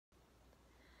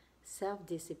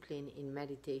self-discipline in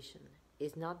meditation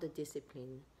is not the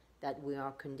discipline that we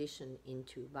are conditioned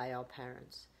into by our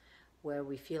parents, where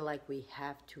we feel like we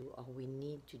have to or we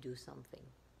need to do something.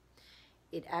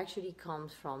 It actually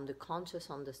comes from the conscious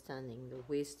understanding, the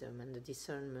wisdom and the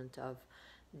discernment of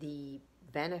the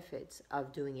benefits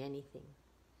of doing anything.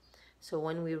 So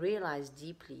when we realize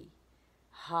deeply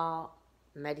how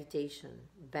meditation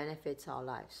benefits our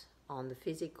lives on the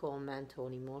physical, mental,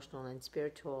 emotional, and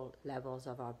spiritual levels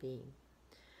of our being,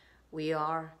 we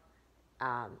are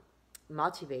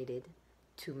motivated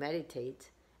to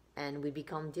meditate, and we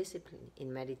become disciplined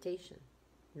in meditation,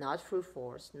 not through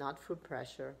force, not through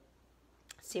pressure,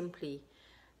 simply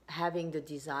having the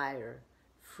desire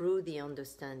through the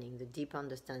understanding, the deep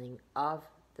understanding of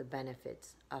the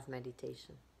benefits of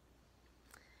meditation.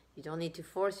 You don't need to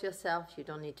force yourself, you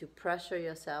don't need to pressure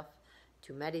yourself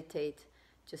to meditate,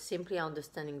 just simply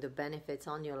understanding the benefits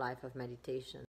on your life of meditation.